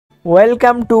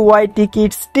Welcome to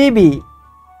ytkidstv.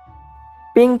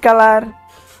 Pink color,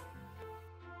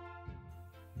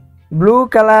 blue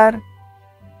color,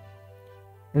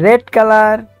 red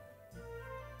color,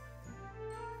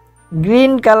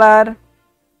 green color,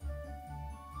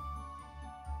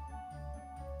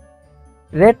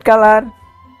 red color,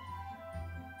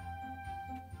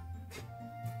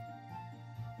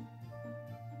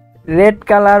 red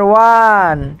color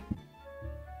 1,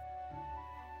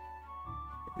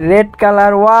 red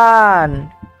color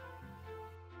 1,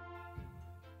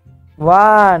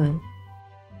 1,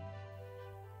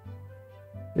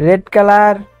 red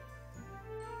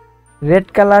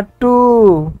color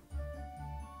 2,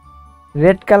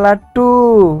 red color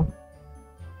 2,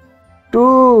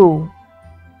 2,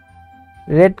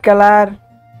 red color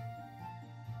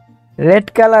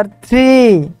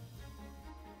 3,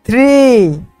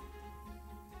 3,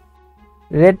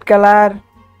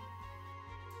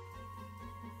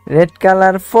 red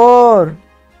color 4,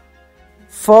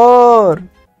 4,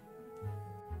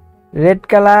 red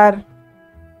color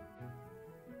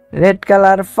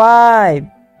 5,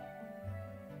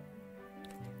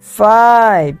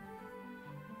 5,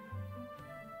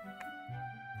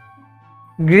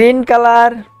 green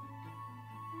color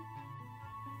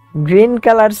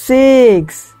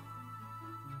 6,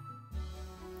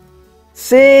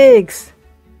 6,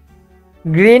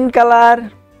 green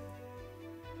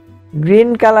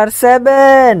color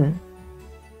 7,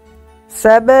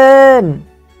 7,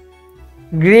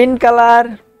 green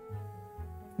color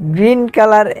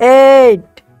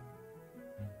 8,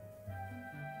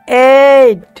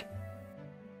 8,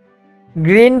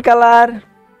 green color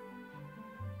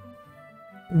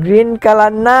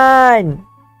 9,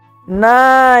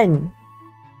 9,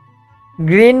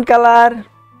 green color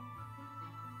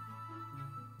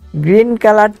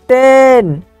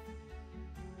 10,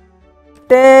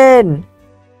 10,